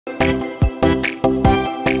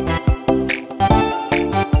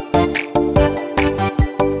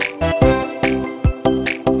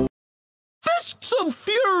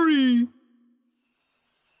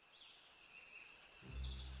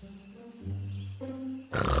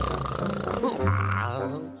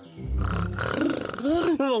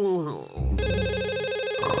Who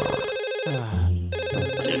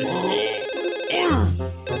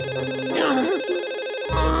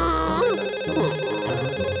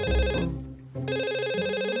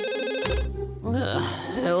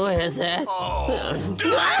is it? Oh,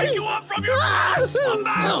 did I pick you up from your ass,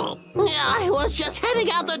 Slumbo? Yeah, I was just heading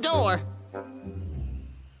out the door.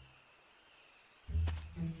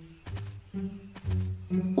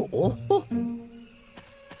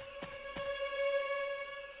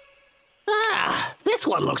 This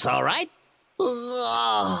one looks all right.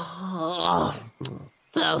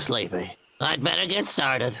 So sleepy. I'd better get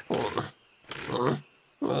started.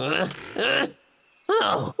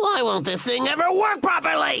 Oh, why won't this thing ever work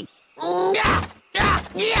properly? Logger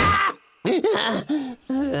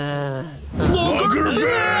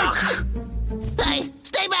Vick! Hey,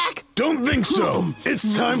 stay back! Don't think so.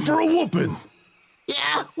 It's time for a whooping.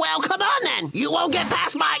 Yeah, well, come on then. You won't get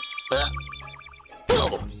past my...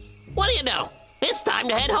 Oh, what do you know? It's time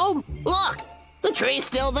to head home. Look, the tree's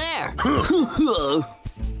still there.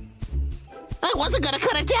 I wasn't gonna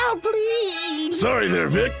cut it down, please. Sorry there,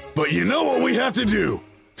 Vic, but you know what we have to do.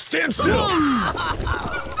 Stand still.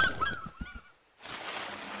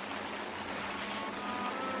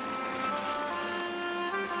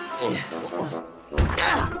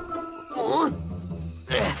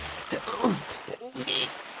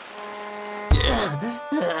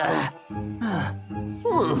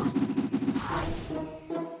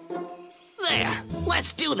 There,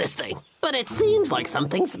 let's do this thing. But it seems like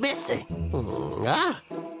something's missing.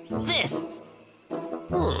 This.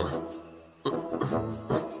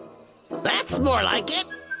 That's more like it.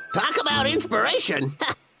 Talk about inspiration.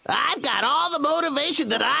 I've got all the motivation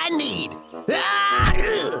that I need.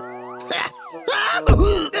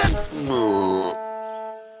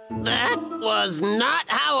 That was not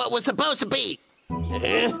how it was supposed to be.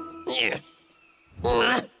 Hey,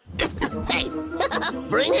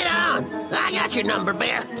 bring it on. I got your number,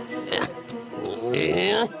 Bear.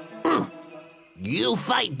 You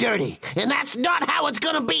fight dirty, and that's not how it's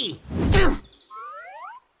gonna be.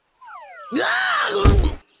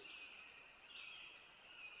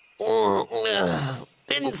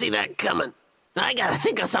 Didn't see that coming. I gotta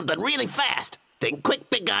think of something really fast. Think quick,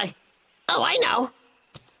 big guy. Oh, I know.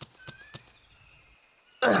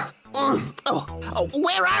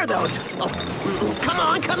 Where are those? Oh, come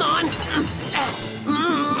on, come on.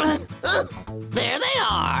 There they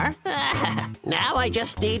are. Now I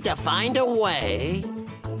just need to find a way.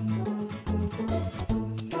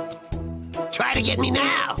 Try to get me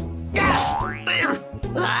now.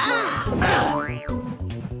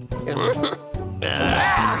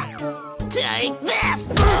 Take this.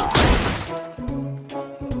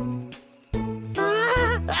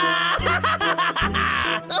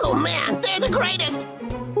 Oh man, they're the greatest!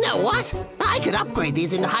 Know what? I could upgrade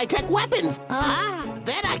these into high-tech weapons.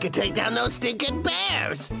 Then I could take down those stinking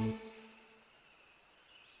bears.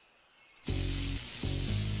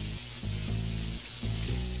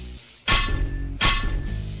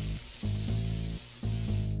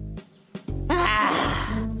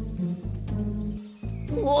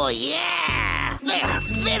 Oh yeah! They're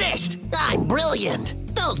finished! I'm brilliant!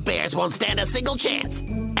 Those bears won't stand a single chance.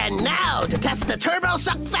 And now to test the turbo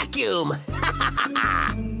suck vacuum.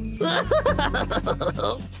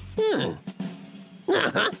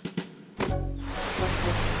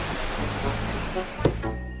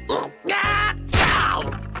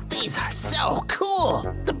 These are so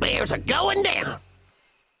cool. The bears are going down.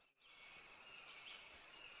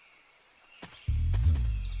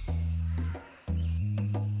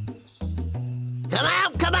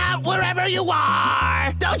 Come out, wherever you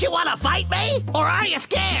are! Don't you want to fight me? Or are you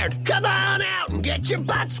scared? Come on out and get your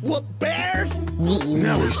butts whooped, bears!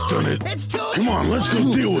 Now he's done it. It's too Come on, let's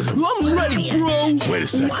go deal with him. I'm ready, bro. Wait a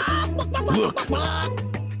sec. Look.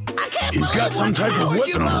 He's got some type of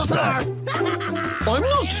weapon on his back. I'm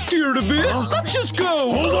not scared of it. Let's just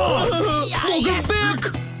go. Hold on. Logger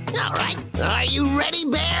Vick. All right. Are you ready,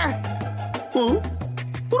 Bear? Huh?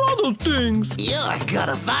 What are those things? You're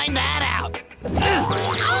gonna find that out.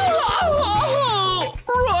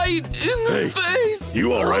 Right in the face.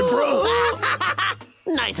 You all right, bro?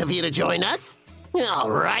 Nice of you to join us.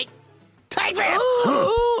 All right. Take this.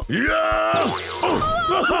 Yeah!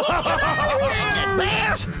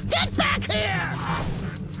 Bears, get back here!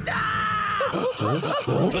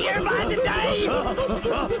 You're mine today!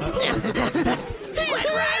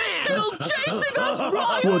 Still chasing us,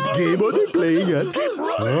 Briar! What game are they playing at?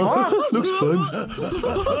 Looks fun.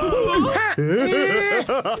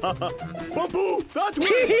 Bamboo, that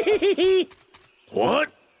way!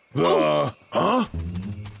 What? Huh?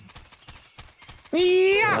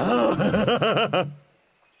 Yeah!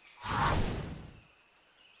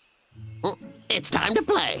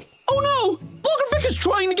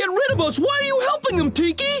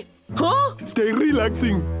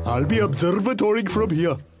 relaxing. I'll be observatorying from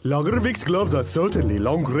here. Logger Vick's gloves are certainly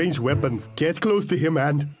long-range weapons. Get close to him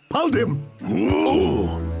and pound him. Ooh.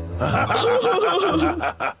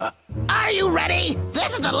 Are you ready?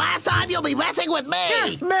 This is the last time you'll be messing with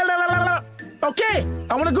me. Okay,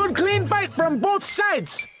 I want a good clean fight from both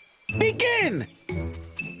sides. Begin!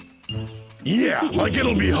 Yeah, like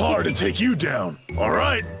it'll be hard to take you down. All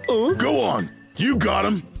right, go on. You got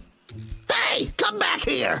him. Hey, come back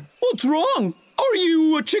here. What's wrong? Are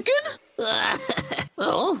you a chicken?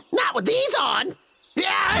 Oh, not with these on.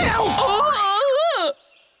 Yeah.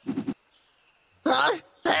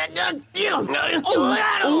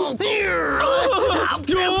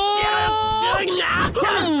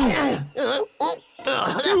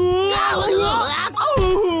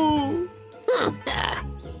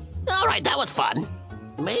 All right, that was fun.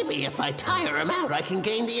 Maybe if I tire him out, I can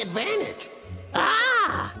gain the advantage.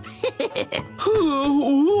 Ah!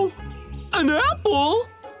 An apple?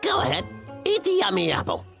 Go ahead, eat the yummy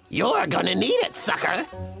apple. You're gonna need it, sucker.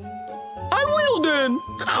 I will then.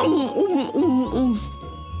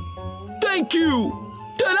 Thank you.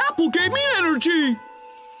 That apple gave me energy.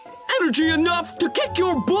 Energy enough to kick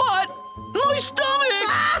your butt. My stomach.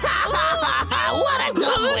 What a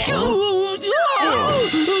dumb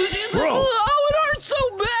Bro. Oh, it hurts so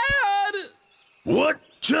bad. What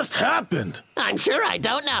just happened? I'm sure I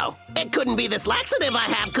don't know. It couldn't be this laxative I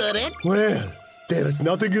have, could it? Well, there's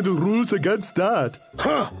nothing in the rules against that.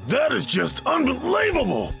 Huh, that is just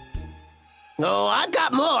unbelievable. Oh, I've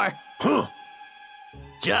got more. Huh.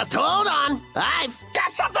 Just hold on. I've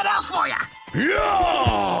got something else for you.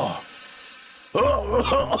 Yeah!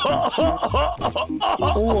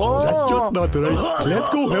 That's just not right. Let's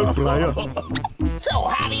go help Briar. So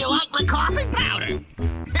how do you like my coffee powder?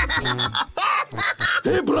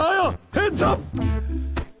 Hey, Briar, heads up.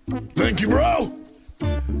 Thank you, bro.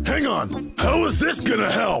 Hang on. How is this gonna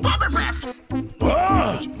help? Pepper fists.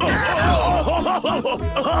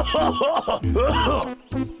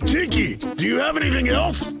 Tiki, do you have anything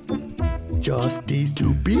else? Just these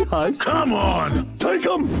two beehives. Come on. Take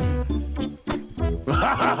them.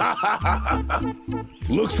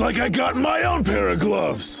 Looks like I got my own pair of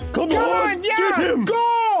gloves. Come on, yeah, get him.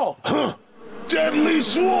 Go! Huh. Deadly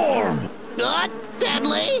swarm. Good,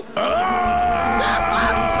 deadly. Where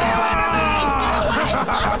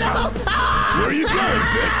are you going,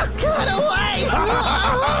 Vic? Cut away.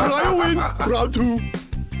 Briar wins. Round 2.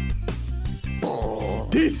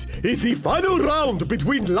 This is the final round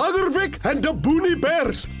between Logger Vick and the Boonie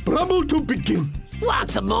Bears. Bramble to begin.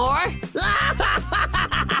 Want some more?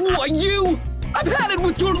 Why, you? I've had it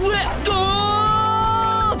with your lip.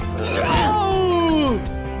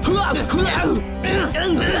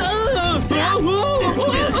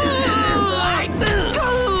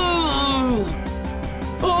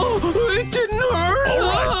 It didn't hurt. All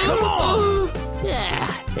right, come on.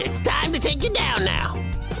 Yeah, it's time to take you down now.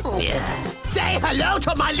 Yeah. Say hello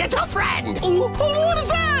to my little friend. What is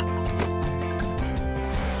that?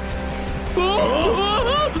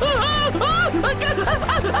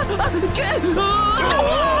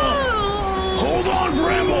 Hold on,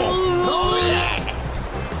 Bramble. Oh, yeah.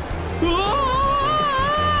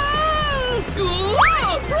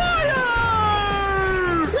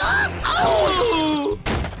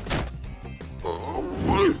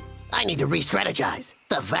 I need to re-strategize.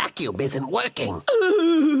 The vacuum isn't working.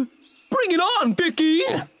 Bring it on, Bicky!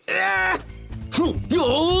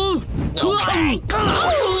 Okay.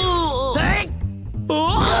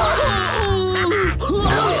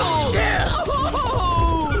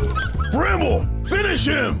 Bramble, finish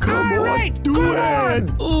him. Come on, do it.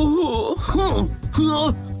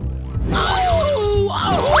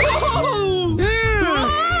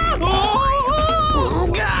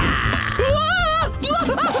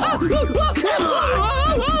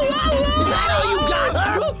 Is that all you got?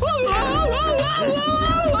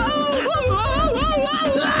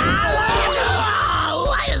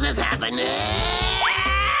 Why is this happening?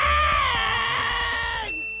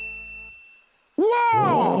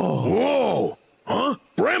 Whoa! Huh?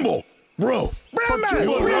 Bramble! Bro!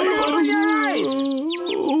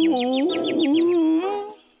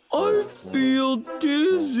 I feel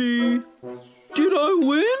dizzy. Did I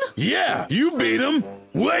win? Yeah, you beat him!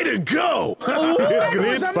 Way to go!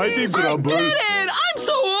 Great fighting, Bramble. I did it! I'm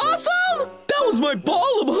so awesome! That was my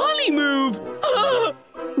ball of honey move!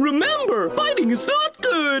 Remember, fighting is not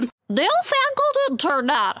good! Newfangled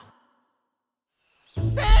Internet.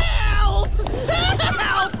 Help!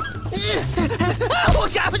 Help!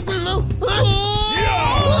 Look out!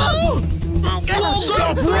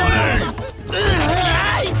 Stop running!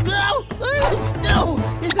 No!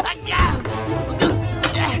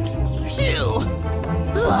 Phew!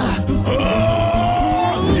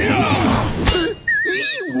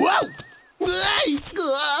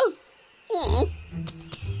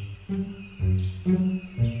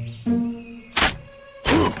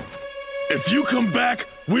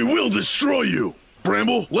 destroy you.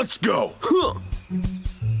 Bramble, let's go. Huh.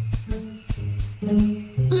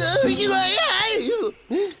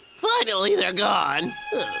 Finally, they're gone.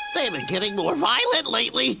 They've been getting more violent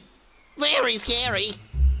lately. Very scary.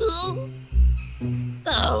 Oh.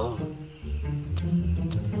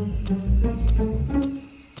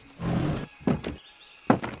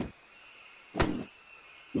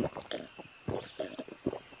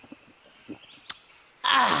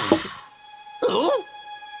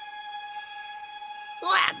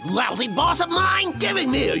 That lousy boss of mine giving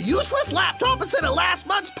me a useless laptop instead of last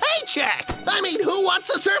month's paycheck. I mean, who wants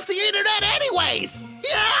to surf the internet anyways?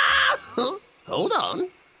 Yeah! Hold on.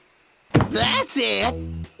 That's it.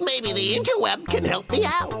 Maybe the interweb can help me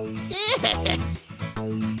out.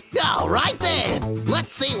 All right then.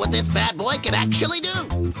 Let's see what this bad boy can actually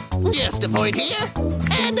do. Just a point here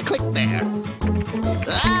and a click there.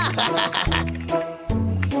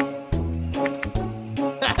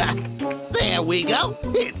 There we go.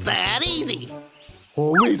 It's that easy.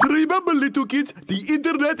 Always remember, little kids, the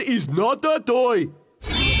internet is not a toy.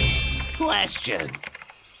 Question.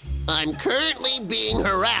 I'm currently being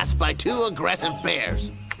harassed by 2 aggressive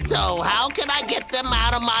bears. So how can I get them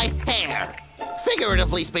out of my hair?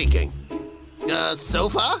 Figuratively speaking.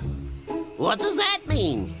 Sofa? What does that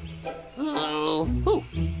mean? Oh.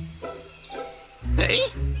 Hey,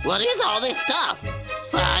 what is all this stuff?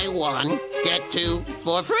 Buy 1, get 2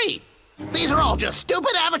 for free. These are all just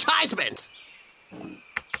stupid advertisements.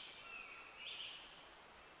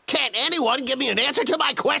 Can't anyone give me an answer to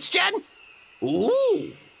my question?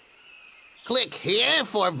 Ooh. Click here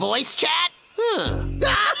for voice chat?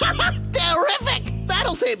 Terrific!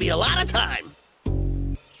 That'll save me a lot of time.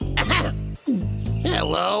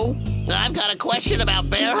 Hello? I've got a question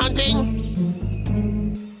about bear hunting.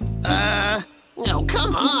 Oh,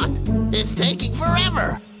 come on. It's taking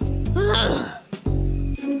forever.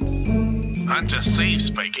 Hunter Steve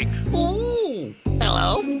speaking. Ooh.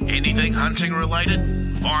 Hello? Anything hunting related?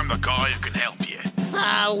 I'm the guy who can help you.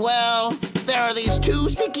 Well, there are these 2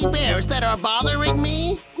 sticky bears that are bothering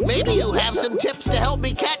me. Maybe you have some tips to help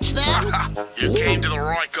me catch them? You came to the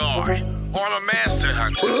right guy. I'm a master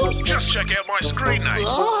hunter. Just check out my screen name.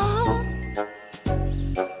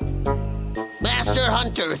 Master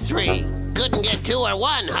Hunter 3. Couldn't get 2 or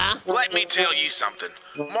 1, huh? Let me tell you something.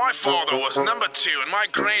 My father was number 2 and my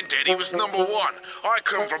granddaddy was number 1. I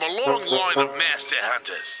come from a long line of master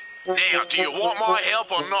hunters. Now, do you want my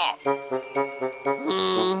help or not?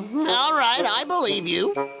 All right, I believe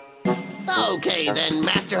you. Okay, then,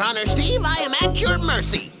 Master Hunter Steve, I am at your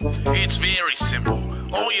mercy. It's very simple.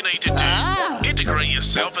 All you need to do is integrate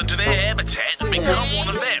yourself into their habitat and become one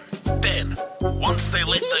of them. Then, once they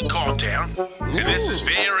let their guard down, and this is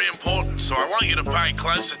very important, so I want you to pay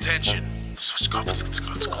close attention. And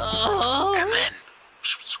then...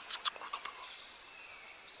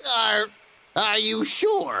 Are you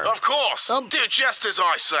sure? Of course. Do just as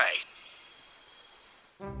I say.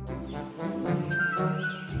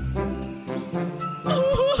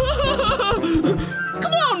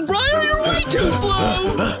 Come on, Briar, you're way too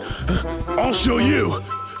slow! I'll show you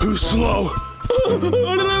who's slow.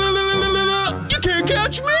 You can't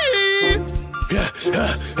catch me!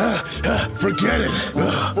 Forget it.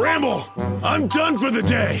 Bramble, I'm done for the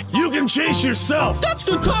day. You can chase yourself. That's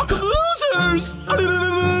the talk of losers!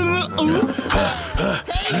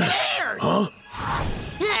 Hey there! Huh?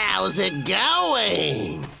 How's it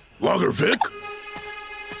going? Logger Vick?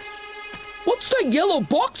 What's that yellow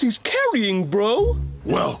box he's carrying, bro?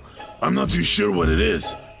 Well, I'm not too sure what it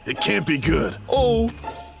is. It can't be good. Oh.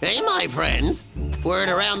 Hey, my friends. Word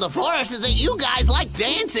around the forest is that you guys like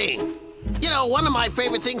dancing. You know, one of my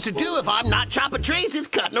favorite things to do if I'm not chopping trees is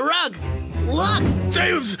cutting a rug. Look!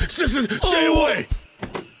 Stay away!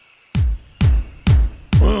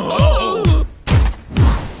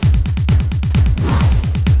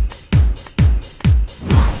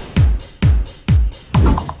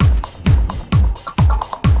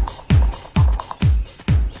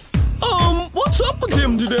 What's up with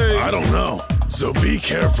him today? I don't know, so be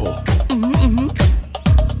careful. Come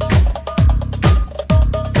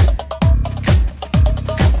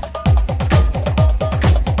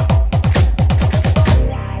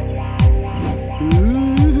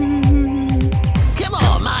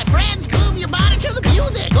on, my friends, move your body to the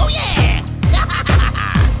music. Oh, yeah!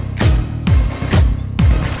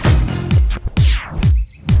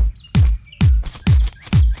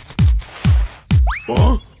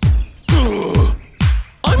 Huh?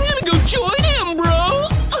 I'm gonna go join him, bro!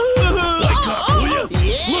 Will ya?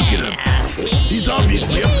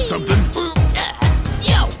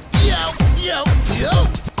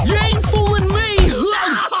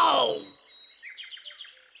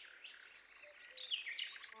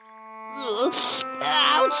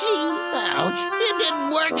 Ouchie! Ouch! It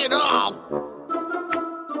didn't work at all.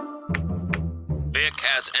 Vic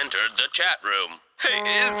has entered the chat room. Hey,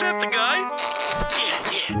 is that the guy?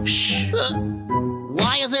 Yeah, shh.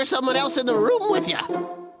 Why is there someone else in the room with you?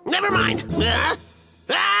 Never mind.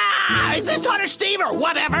 Is this Hunter Steve or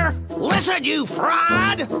whatever? Listen, you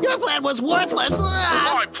fraud! Your plan was worthless.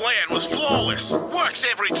 My plan was flawless. Works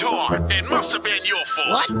every time. It must have been your fault.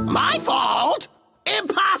 What? My fault?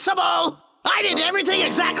 Impossible! I did everything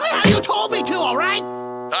exactly how you told me to, all right?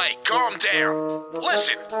 Hey, calm down.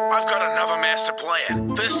 Listen, I've got another master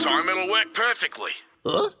plan. This time it'll work perfectly.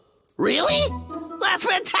 Huh? Really? That's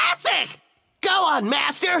fantastic! Go on,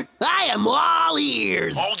 Master. I am all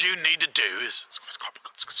ears. All you need to do is...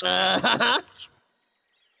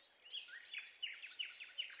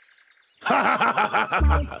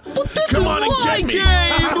 Come on and get me!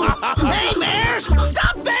 Hey, Bears!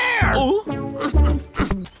 Stop there! Oh?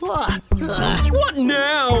 What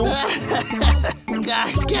now?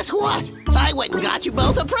 Guys, guess what? I went and got you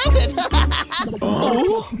both a present.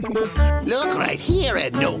 Oh? Look right here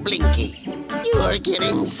and no blinky. You're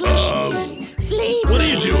getting sleepy. Sleepy. What are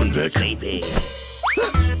you doing, Vic? Sleepy.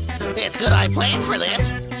 It's good I planned for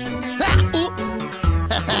this.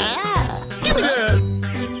 Give me that!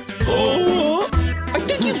 Oh? I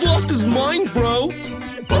think he's lost his mind, bro.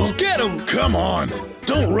 Let's get him. Come on.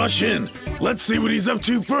 Don't rush in. Let's see what he's up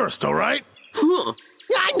to first, all right? Huh.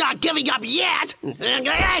 I'm not giving up yet.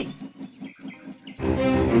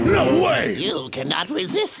 No way! You cannot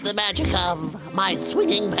resist the magic of my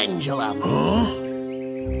swinging pendulum. Huh?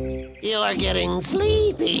 You're getting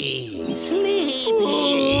sleepy. Sleepy.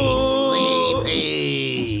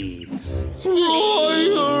 Sleepy.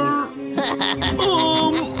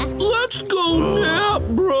 Let's go nap,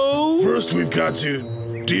 bro. First, we've got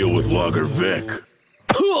to deal with Logger Vick.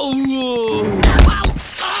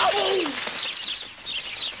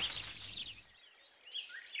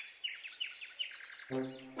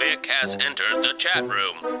 Vic has entered the chat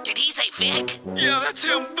room. Did he say Vic? Yeah, that's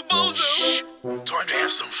him, the bozo. Shh. Time to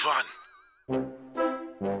have some fun.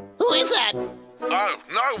 Who is that? Oh,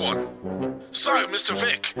 no one. So, Mr.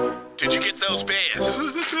 Vic, did you get those bears?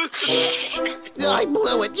 I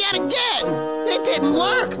blew it yet again. It didn't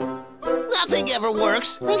work. Nothing ever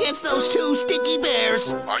works against those two stinky bears.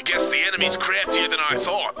 I guess the enemy's craftier than I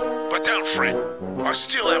thought. But don't fret. I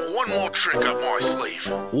still have one more trick up my sleeve.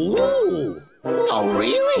 Ooh. Oh,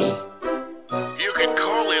 really? You can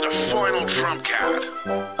call it a final trump card.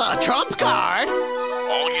 A trump card?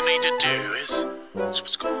 All you need to do is...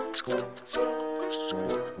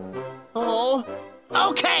 Oh,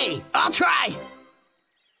 okay. I'll try.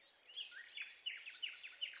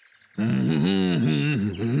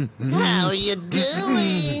 How you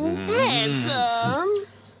doing, handsome?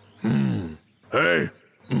 Hey.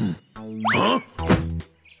 Huh?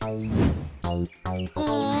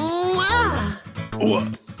 What?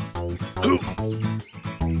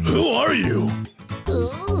 Who are you?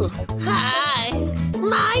 Ooh, hi.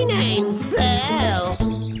 My name's Belle.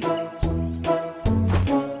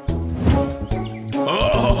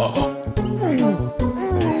 Oh.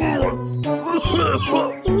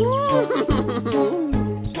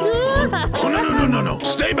 Oh, no.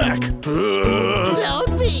 Stay back.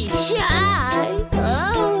 Don't be shy.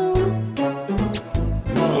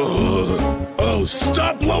 Oh,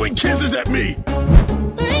 stop blowing kisses at me.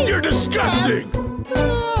 You're disgusting.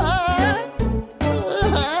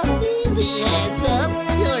 Easy, handsome.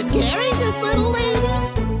 You're scaring this little lady.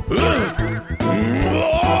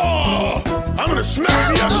 I'm gonna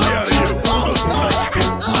smack the ugly out of you.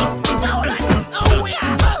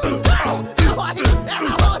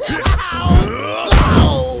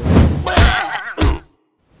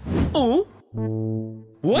 Oh?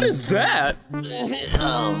 What is that?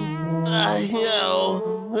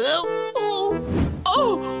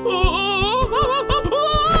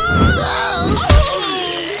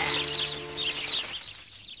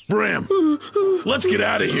 Bram, let's get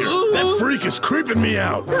out of here. That freak is creeping me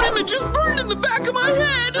out. It just burned in the back of my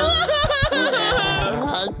head.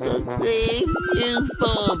 You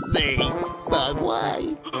fooled me. But why?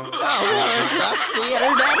 I'll never trust the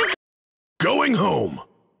internet again. Going home.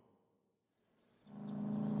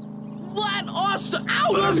 Let us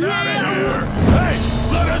out Let of us here! out of here. Hey,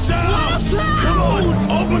 let us out. Come on,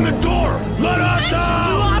 open the door. Let us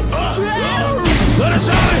out. Let us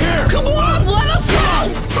out of here. Come on, let us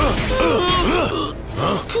out!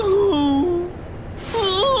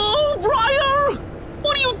 Oh, Briar!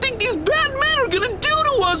 What do you think these bad men are gonna do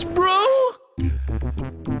to us, bro? I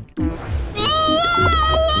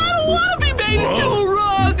don't want to be made into a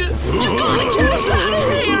rug! You gotta get us out of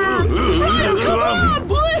here! Briar, come on,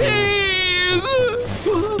 please!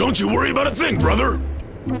 Don't you worry about a thing, brother.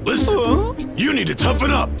 Listen, you need to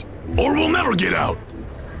toughen up, or we'll never get out.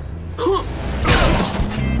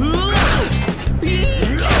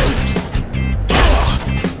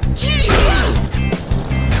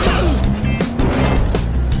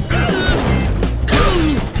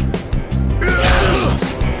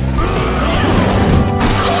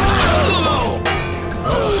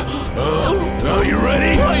 Are you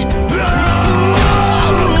ready? Right.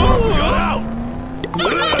 Got out.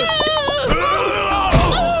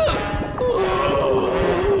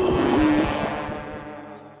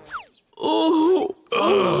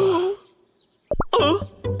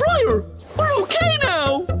 Briar, we're okay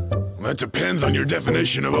now. That depends on your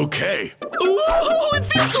definition of okay. Oh, it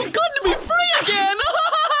feels so good to be free again.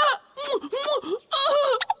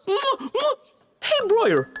 Hey,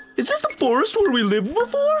 Briar, is this the forest where we lived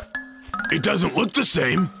before? It doesn't look the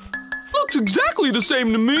same. Looks exactly the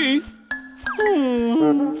same to me.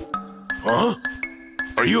 Huh?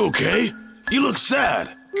 Are you okay? You look sad.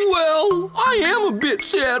 Well, I am a bit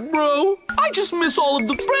sad, bro. I just miss all of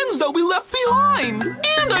the friends that we left behind.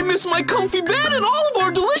 And I miss my comfy bed and all of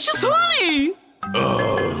our delicious honey.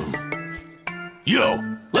 Yo,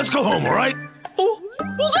 let's go home, all right? Oh,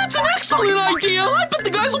 well, that's an excellent idea. I bet the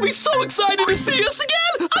guys will be so excited to see us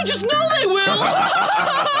again. I just know they will.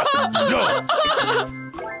 Let's go.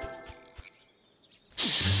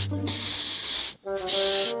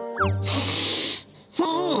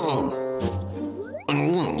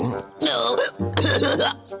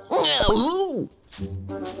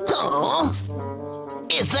 Oh,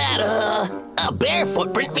 is that a bear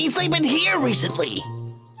footprint means they've been here recently?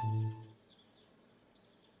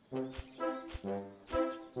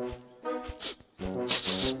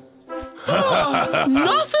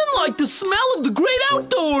 Nothing like the smell of the great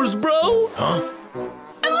outdoors, bro. Huh?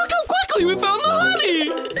 And look how quickly we found the honey.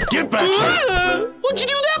 Get back here. What'd you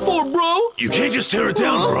do that for, bro? You can't just tear it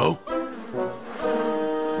down, bro.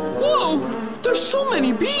 Whoa, there's so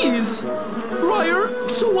many bees. Briar,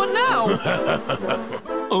 so what now?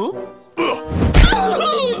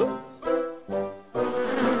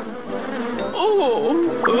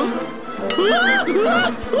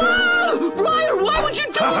 Briar, why would you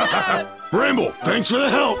do that? Bramble, thanks for the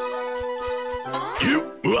help.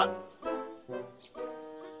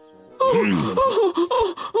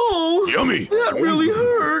 Yummy. That really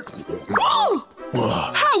hurt.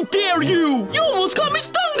 How dare you? You almost got me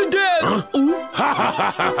stung to death.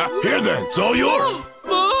 Huh? Here then, it's all yours.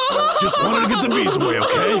 Just wanted to get the bees away,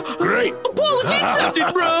 okay? Great. Apology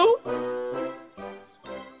accepted, bro.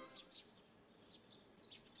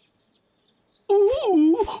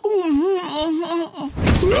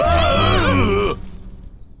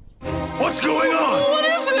 What's going on? What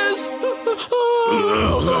is this?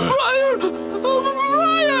 Briar!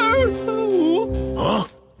 Briar! Huh?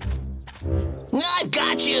 I've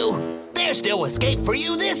got you. There's no escape for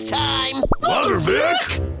you this time. Logger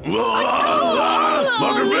Vick!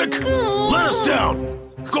 Logger Vick, let us down.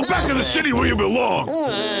 Go back to the city where you belong.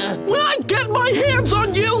 When I get my hands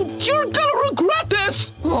on you, you're gonna regret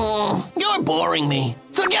this. You're boring me,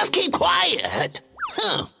 so just keep quiet.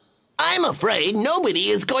 I'm afraid nobody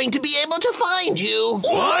is going to be able to find you.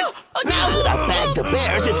 What? Now that I've bagged the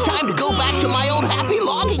bears, it's time to go back to my old happy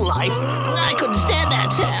logging life. I couldn't stand that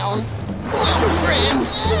town. No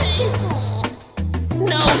friends.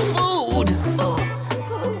 No food.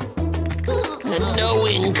 And no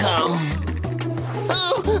income.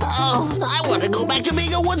 I want to go back to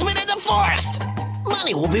being a woodsman in the forest.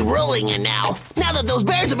 Money will be rolling in now that those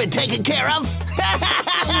bears have been taken care of.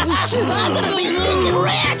 I'm gonna be stinking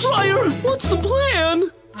rich. Briar, what's the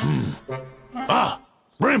plan?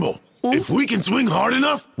 Bramble, if we can swing hard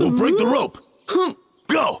enough, we'll break the rope.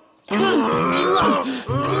 Go.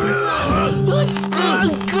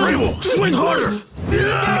 Bramble, swing harder.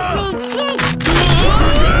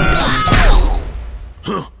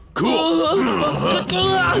 Cool.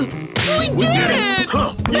 We did it!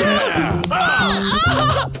 Yeah.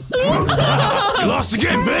 You lost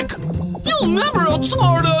again, Vic. You'll never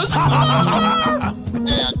outsmart us.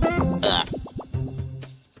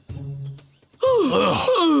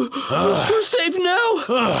 We're safe now.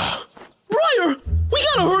 Briar, we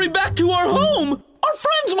gotta hurry back to our home. Our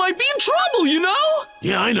friends might be in trouble, you know?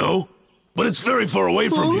 Yeah, I know. But it's very far away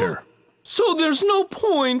from here. So there's no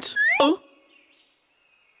point. Oh.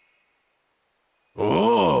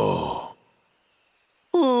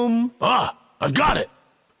 I've got it.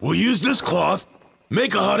 We'll use this cloth,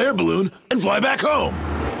 make a hot air balloon, and fly back home.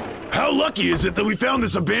 How lucky is it that we found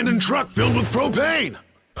this abandoned truck filled with propane?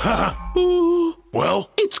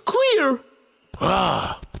 Well? It's clear.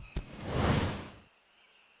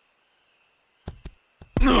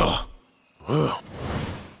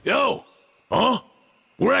 Yo! Huh?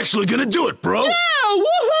 We're actually gonna do it, bro! Yeah!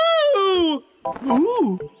 Woohoo!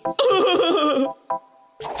 Ooh.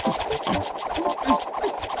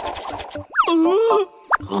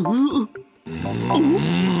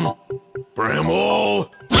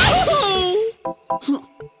 Bramble!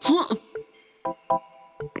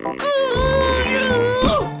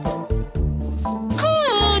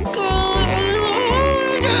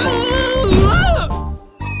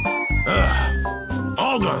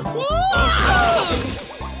 All done.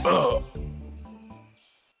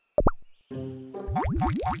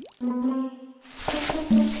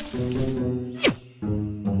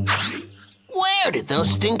 Where did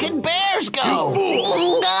those stinking bears go?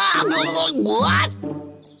 What?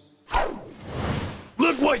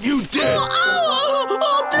 Look what you did!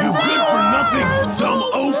 You good for nothing, dumb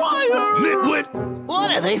oaf! Nitwit!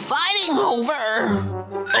 What are they fighting over?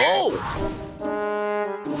 Oh!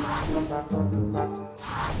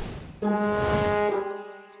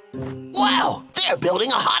 Wow, they're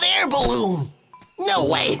building a hot air balloon! No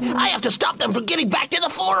way! I have to stop them from getting back to the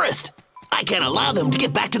forest! I can't allow them to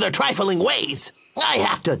get back to their trifling ways! I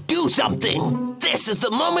have to do something! This is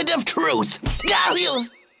the moment of truth!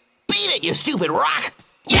 Beat it, you stupid rock!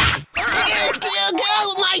 Yeah!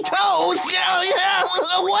 My toes!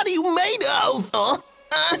 What are you made of?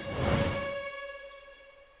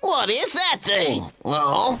 What is that thing?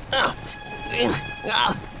 Oh.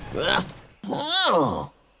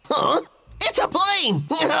 Huh? It's a plane!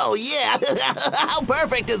 Oh, yeah! How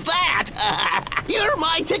perfect is that? You're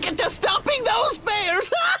my ticket to stopping those bears!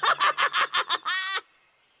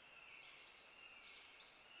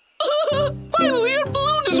 Finally, your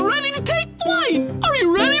balloon is ready to take flight! Are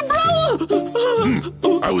you ready,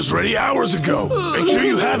 bro? I was ready hours ago. Make sure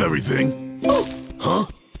you have everything. Huh?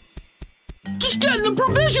 Just getting the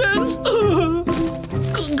provisions!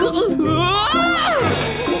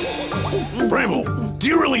 Bramble, do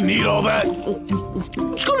you really need all that?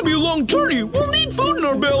 It's gonna be a long journey. We'll need food in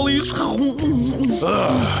our bellies.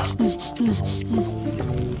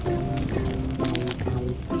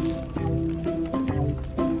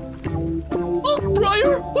 Look,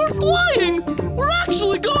 Briar, we're flying! We're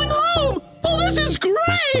actually going home! Oh, this is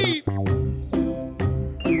great!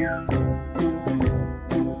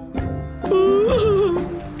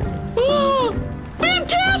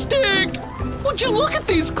 Fantastic! Would you look at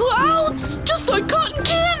these clouds? Just like cotton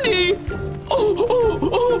candy!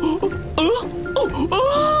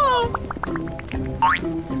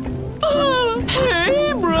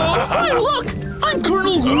 Hey, bro! Hey, look! I'm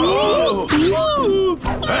Colonel...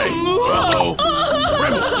 Hey! Uh-oh!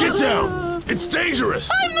 Bramble, get down! It's dangerous!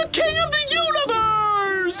 I'm the king of the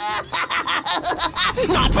universe!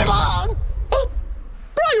 Not for long!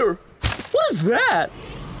 Briar! What is that?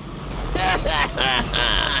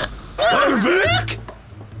 Logger Vick!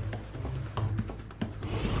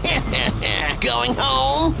 Going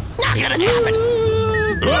home? Not gonna happen!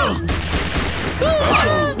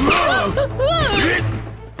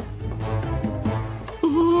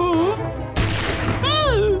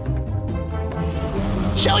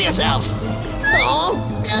 Show yourselves! Oh.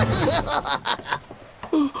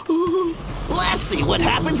 Let's see what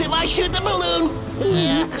happens if I shoot the balloon!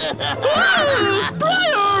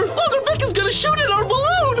 Briar! Logger Vick is gonna shoot at our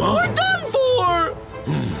balloon! Huh? We're done for!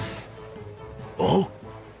 Oh?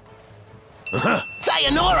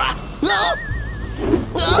 Sayonara!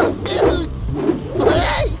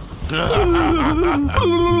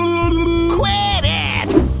 Quit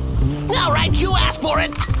it! All right, you asked for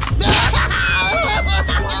it!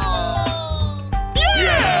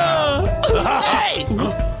 Yeah! Hey!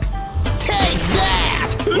 Take that!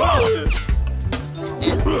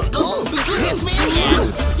 Kiss me again!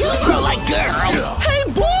 You throw like girls! Hey,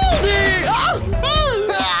 Baldy!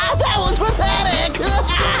 That was pathetic!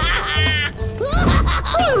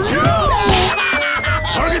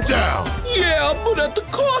 Target down! Yeah, but at the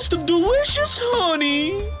cost of delicious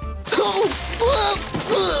honey.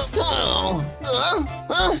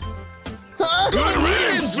 Good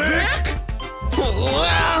riddance, Vic!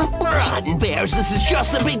 Rotten bears, this is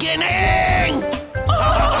just the beginning!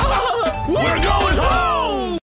 We're